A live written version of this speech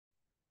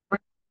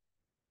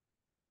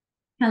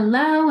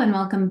Hello, and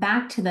welcome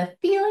back to the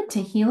Feel It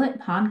to Heal It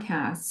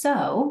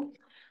podcast.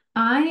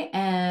 I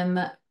am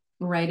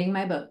writing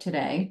my book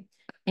today,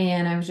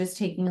 and I was just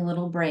taking a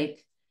little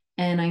break,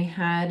 and I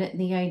had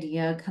the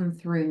idea come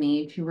through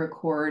me to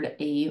record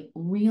a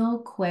real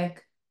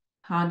quick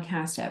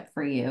podcast ep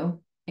for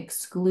you,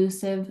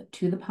 exclusive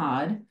to the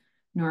pod.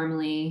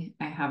 Normally,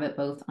 I have it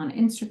both on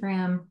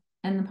Instagram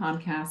and the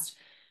podcast.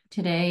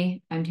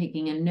 Today, I'm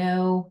taking a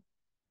no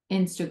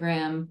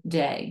Instagram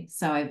day.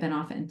 So I've been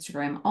off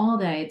Instagram all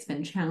day. It's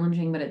been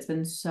challenging, but it's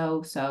been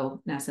so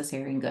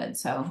necessary and good.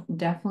 So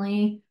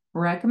definitely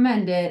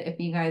recommend it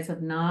if you guys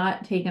have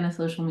not taken a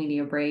social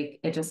media break.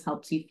 It just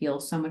helps you feel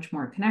so much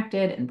more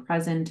connected and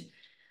present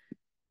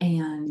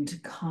and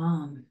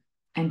calm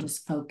and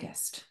just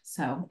focused.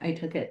 So I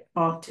took it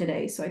off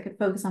today so I could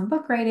focus on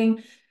book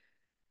writing.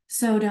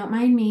 So don't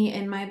mind me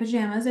in my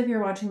pajamas if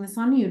you're watching this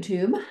on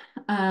YouTube,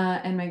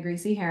 and my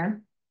greasy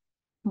hair.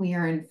 We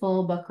are in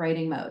full book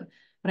writing mode,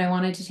 but I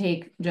wanted to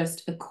take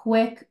just a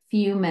quick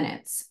few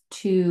minutes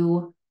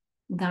to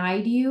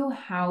guide you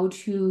how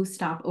to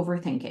stop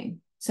overthinking.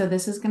 So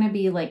this is going to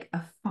be like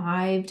a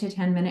 5 to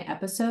 10 minute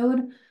episode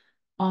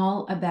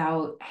all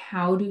about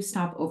how to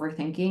stop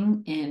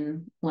overthinking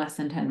in less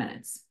than 10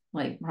 minutes,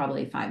 like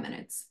probably 5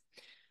 minutes.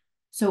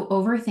 So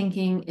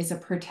overthinking is a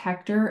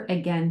protector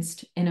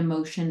against an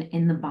emotion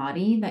in the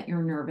body that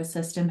your nervous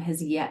system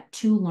has yet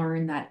to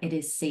learn that it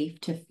is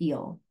safe to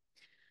feel.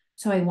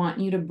 So I want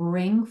you to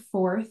bring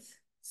forth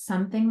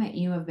something that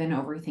you have been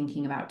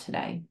overthinking about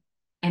today.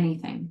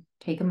 Anything.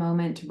 Take a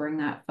moment to bring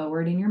that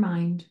forward in your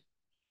mind.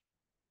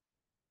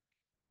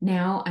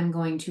 Now I'm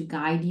going to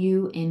guide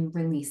you in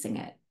releasing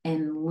it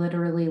in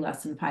literally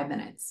less than 5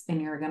 minutes,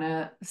 and you're going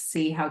to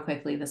see how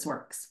quickly this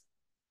works.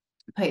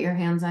 Put your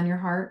hands on your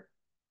heart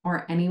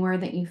or anywhere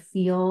that you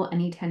feel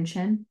any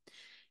tension.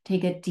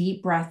 Take a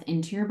deep breath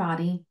into your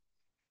body.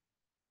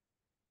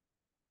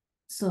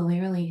 Slowly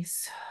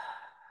release.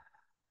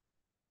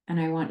 And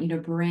I want you to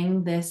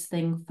bring this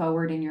thing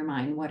forward in your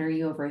mind. What are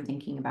you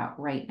overthinking about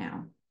right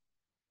now?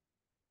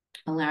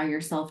 Allow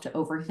yourself to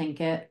overthink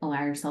it.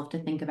 Allow yourself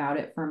to think about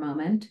it for a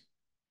moment.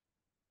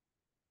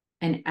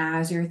 And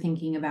as you're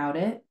thinking about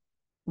it,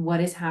 what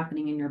is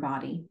happening in your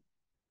body?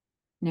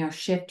 Now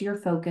shift your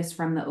focus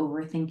from the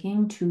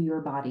overthinking to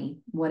your body.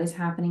 What is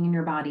happening in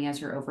your body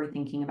as you're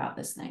overthinking about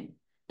this thing?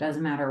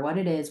 Doesn't matter what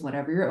it is,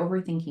 whatever you're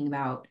overthinking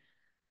about,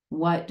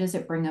 what does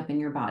it bring up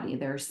in your body?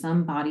 There's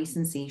some body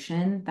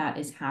sensation that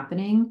is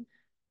happening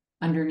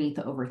underneath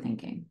the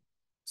overthinking.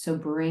 So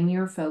bring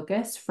your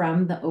focus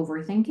from the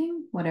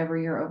overthinking, whatever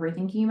you're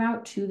overthinking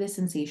about, to the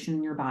sensation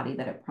in your body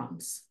that it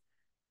prompts.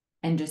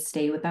 And just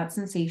stay with that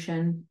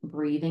sensation,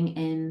 breathing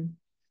in,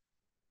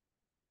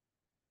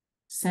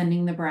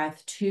 sending the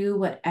breath to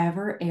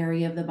whatever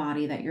area of the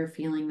body that you're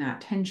feeling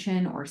that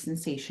tension or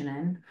sensation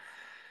in.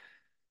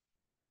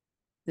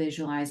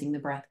 Visualizing the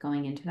breath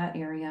going into that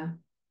area,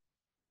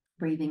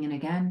 breathing in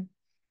again,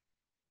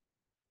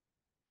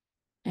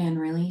 and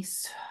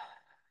release.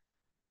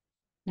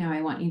 Now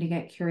I want you to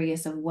get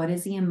curious of what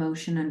is the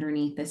emotion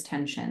underneath this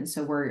tension.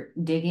 So we're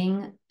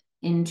digging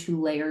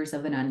into layers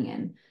of an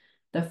onion.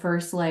 The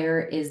first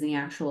layer is the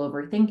actual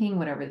overthinking,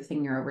 whatever the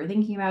thing you're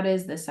overthinking about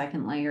is. The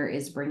second layer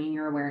is bringing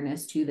your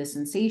awareness to the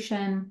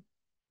sensation.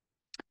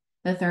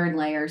 The third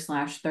layer /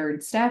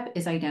 third step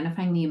is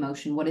identifying the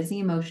emotion. What is the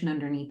emotion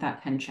underneath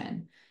that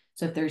tension?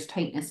 So if there's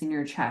tightness in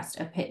your chest,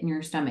 a pit in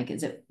your stomach,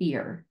 is it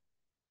fear?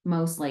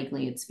 Most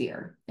likely it's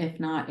fear. If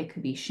not, it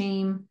could be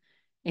shame.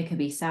 It could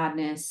be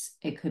sadness.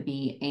 It could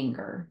be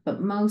anger.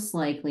 But most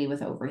likely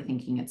with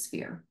overthinking, it's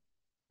fear.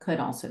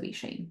 Could also be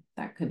shame.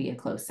 That could be a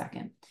close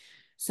second.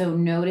 So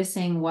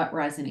noticing what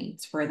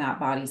resonates for that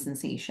body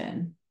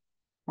sensation.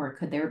 Or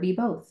could there be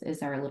both?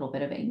 Is there a little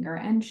bit of anger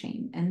and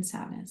shame and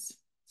sadness?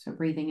 So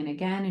breathing in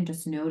again and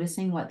just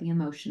noticing what the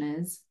emotion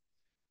is.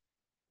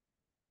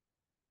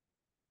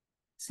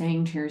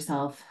 Saying to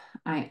yourself,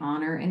 I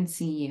honor and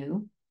see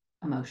you,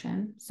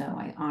 emotion. So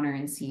I honor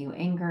and see you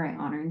anger. I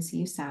honor and see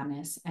you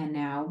sadness. And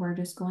now we're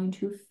just going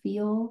to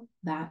feel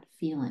that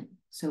feeling.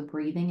 So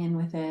breathing in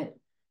with it,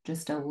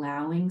 just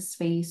allowing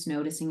space,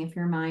 noticing if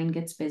your mind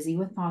gets busy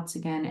with thoughts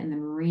again, and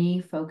then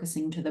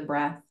refocusing to the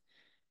breath,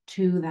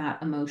 to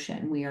that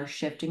emotion. We are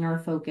shifting our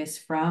focus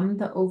from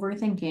the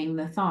overthinking,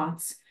 the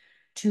thoughts,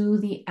 to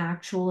the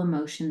actual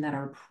emotion that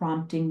are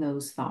prompting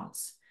those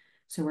thoughts.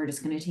 So we're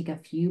just going to take a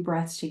few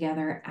breaths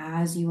together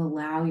as you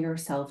allow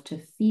yourself to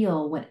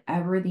feel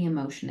whatever the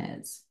emotion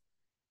is.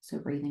 So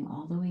breathing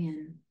all the way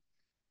in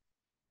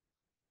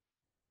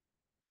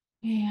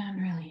and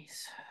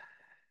release.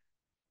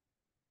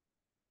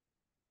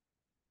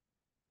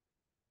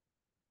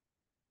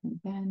 And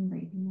then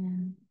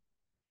breathing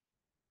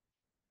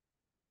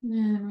in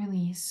and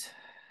release.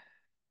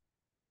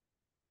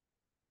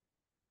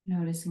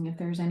 Noticing if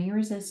there's any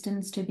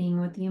resistance to being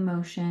with the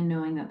emotion,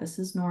 knowing that this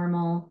is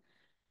normal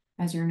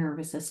as your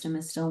nervous system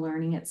is still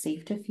learning it's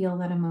safe to feel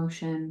that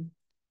emotion.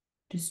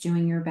 Just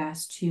doing your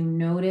best to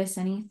notice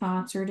any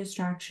thoughts or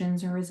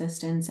distractions or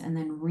resistance and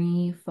then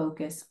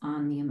refocus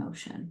on the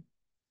emotion.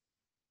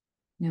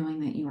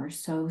 knowing that you are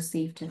so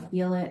safe to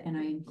feel it, and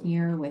I am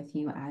here with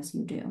you as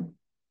you do.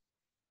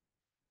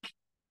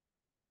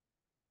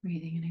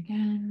 Breathing in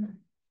again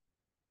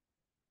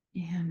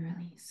and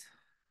release.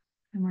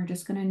 And we're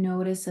just going to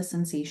notice the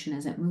sensation.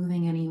 Is it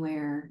moving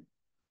anywhere?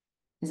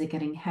 Is it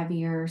getting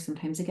heavier?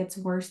 Sometimes it gets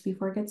worse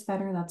before it gets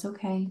better. That's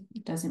okay.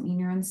 It doesn't mean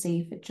you're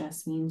unsafe. It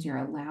just means you're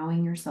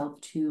allowing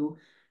yourself to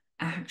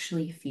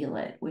actually feel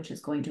it, which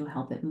is going to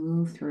help it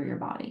move through your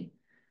body.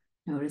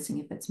 Noticing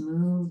if it's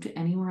moved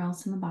anywhere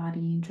else in the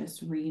body,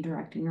 just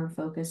redirecting your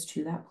focus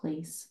to that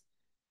place.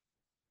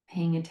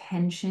 Paying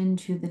attention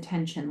to the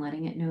tension,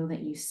 letting it know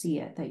that you see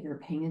it, that you're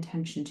paying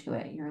attention to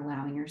it. You're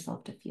allowing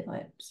yourself to feel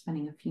it.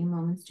 Spending a few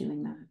moments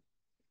doing that.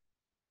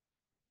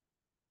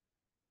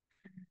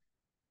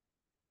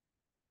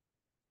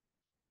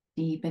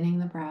 Deepening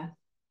the breath.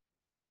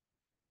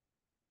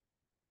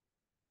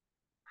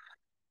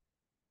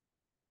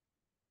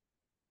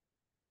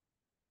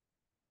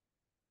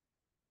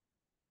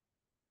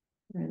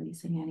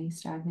 Releasing any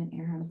stagnant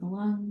air out of the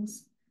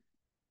lungs.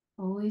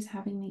 Always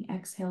having the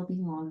exhale be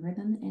longer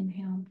than the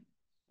inhale.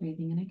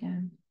 Breathing in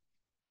again.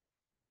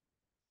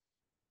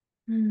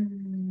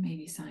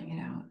 Maybe sighing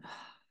it out.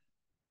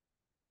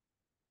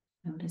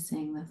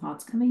 Noticing the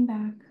thoughts coming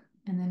back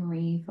and then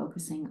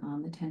refocusing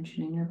on the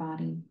tension in your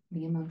body,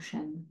 the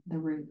emotion, the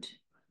root.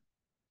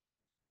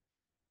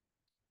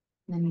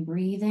 Then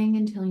breathing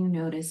until you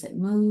notice it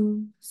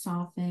move,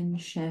 soften,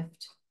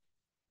 shift.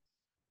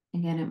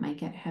 Again, it might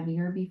get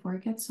heavier before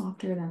it gets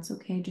softer. That's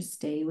okay. Just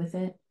stay with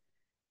it.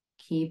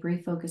 Keep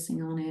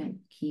refocusing on it.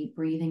 Keep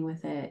breathing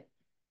with it.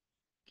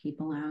 Keep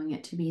allowing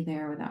it to be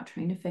there without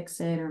trying to fix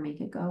it or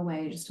make it go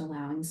away, just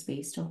allowing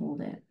space to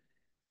hold it.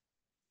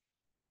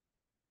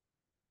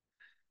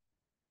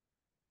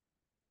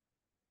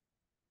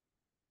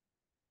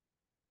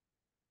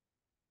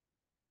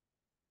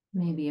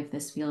 Maybe if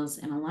this feels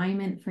in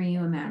alignment for you,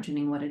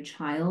 imagining what a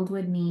child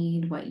would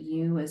need, what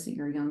you as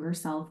your younger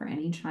self or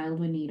any child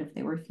would need if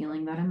they were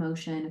feeling that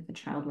emotion, if a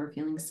child were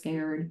feeling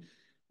scared,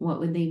 what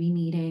would they be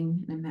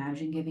needing? And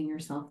imagine giving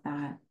yourself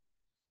that.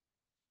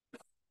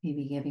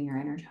 Maybe giving your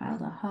inner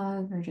child a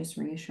hug or just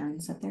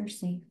reassurance that they're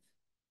safe.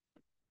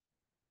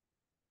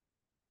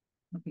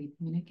 Breathing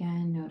in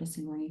again,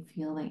 noticing where you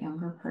feel that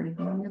younger part of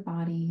you in your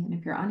body. And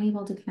if you're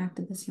unable to connect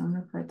to this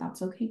younger part,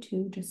 that's okay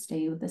too. Just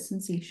stay with the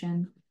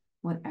sensation,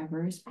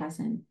 whatever is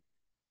present.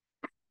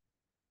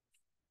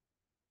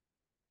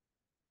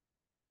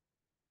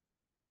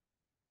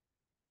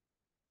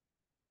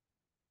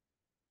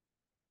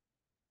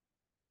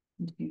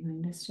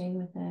 Continuing to stay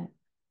with it.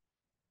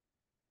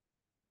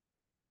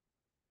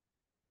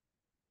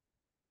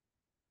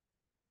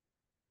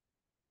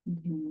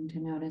 Continuing to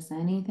notice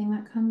anything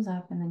that comes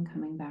up and then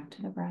coming back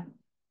to the breath,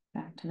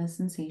 back to the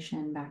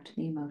sensation, back to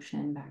the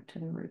emotion, back to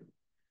the root.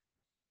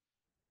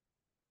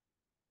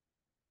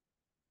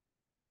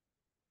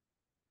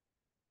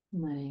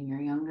 Letting your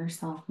younger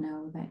self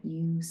know that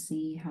you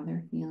see how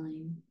they're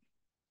feeling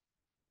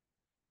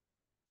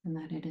and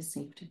that it is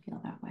safe to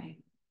feel that way.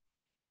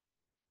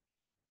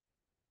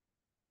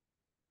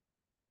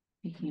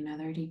 Taking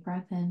another deep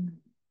breath in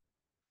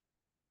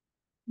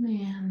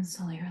and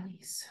slowly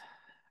release.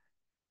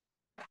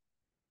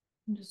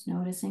 And just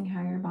noticing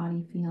how your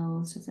body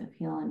feels. Does it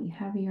feel any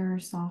heavier,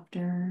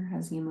 softer?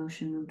 Has the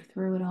emotion moved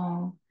through it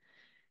all?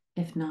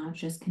 If not,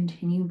 just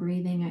continue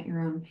breathing at your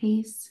own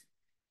pace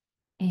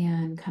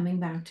and coming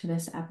back to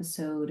this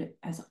episode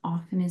as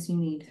often as you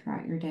need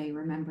throughout your day,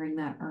 remembering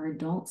that our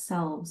adult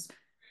selves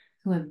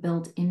who have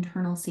built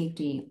internal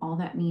safety, all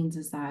that means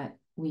is that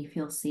we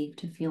feel safe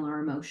to feel our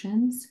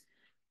emotions.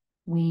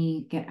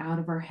 We get out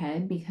of our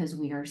head because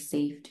we are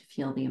safe to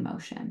feel the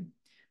emotion.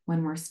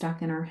 When we're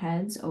stuck in our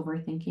heads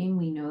overthinking,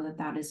 we know that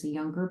that is a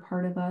younger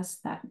part of us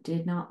that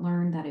did not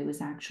learn that it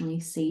was actually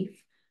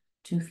safe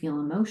to feel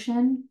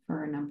emotion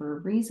for a number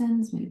of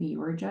reasons. Maybe you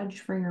were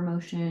judged for your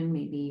emotion,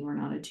 maybe you were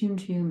not attuned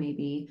to,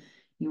 maybe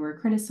you were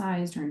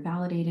criticized or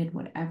invalidated,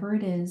 whatever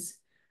it is.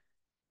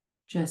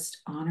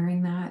 Just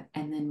honoring that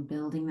and then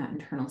building that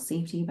internal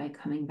safety by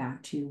coming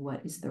back to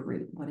what is the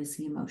root, what is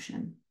the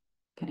emotion.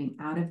 Getting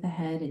out of the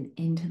head and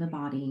into the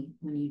body.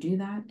 When you do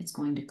that, it's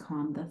going to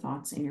calm the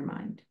thoughts in your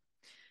mind.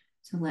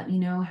 So let me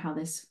know how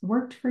this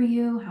worked for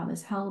you, how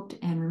this helped.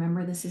 And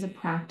remember, this is a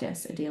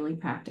practice, a daily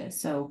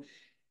practice. So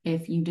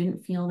if you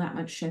didn't feel that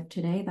much shift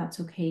today, that's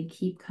okay.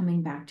 Keep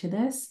coming back to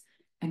this.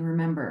 And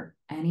remember,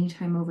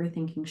 anytime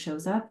overthinking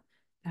shows up,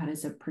 that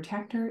is a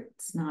protector.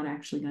 It's not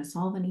actually going to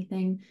solve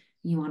anything.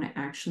 You want to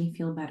actually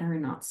feel better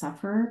and not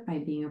suffer by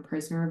being a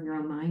prisoner of your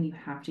own mind. You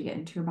have to get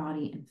into your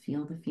body and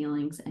feel the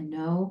feelings and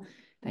know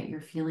that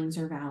your feelings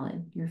are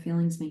valid. Your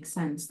feelings make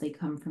sense. They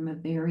come from a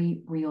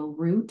very real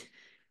root,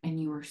 and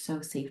you are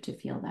so safe to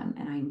feel them.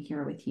 And I'm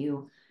here with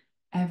you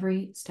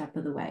every step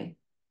of the way.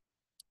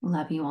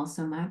 Love you all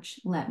so much.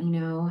 Let me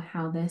know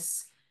how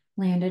this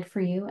landed for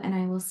you, and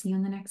I will see you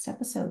in the next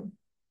episode.